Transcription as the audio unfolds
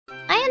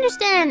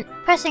understand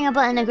pressing a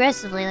button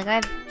aggressively, like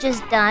I've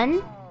just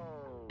done.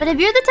 But if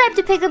you're the type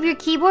to pick up your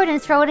keyboard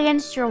and throw it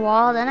against your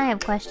wall, then I have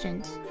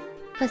questions.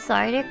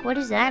 Cathartic? What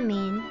does that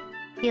mean?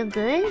 Feel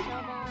good?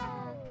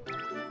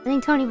 I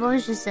think Tony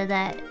Bones just said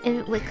that.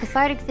 Wait,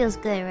 cathartic feels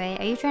good, right?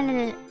 Are you trying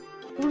to...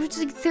 It's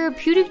like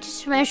therapeutic to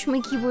smash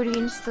my keyboard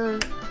against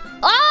the...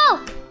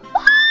 Oh!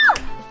 Oh!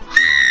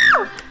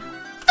 Oh!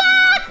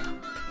 Fuck!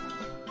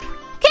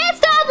 Can't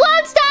stop,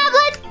 won't stop,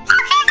 let's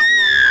fucking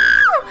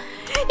go!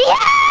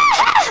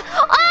 Yeah!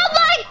 Oh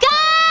my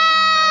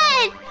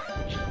god!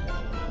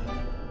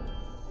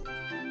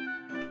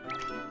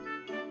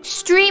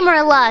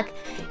 Streamer luck.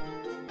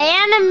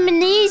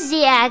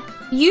 Amnesiac,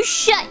 you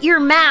shut your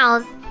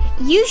mouth.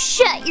 You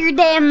shut your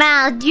damn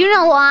mouth. Do you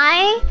know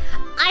why?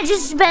 I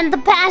just spent the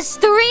past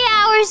 3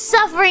 hours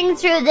suffering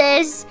through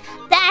this.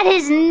 That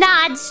is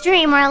not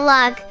streamer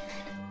luck.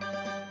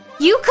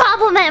 You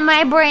compliment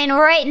my brain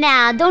right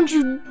now. Don't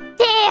you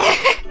dare.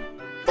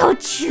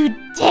 Don't you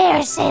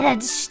dare say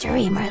that's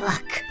streamer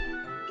luck.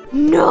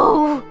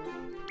 No.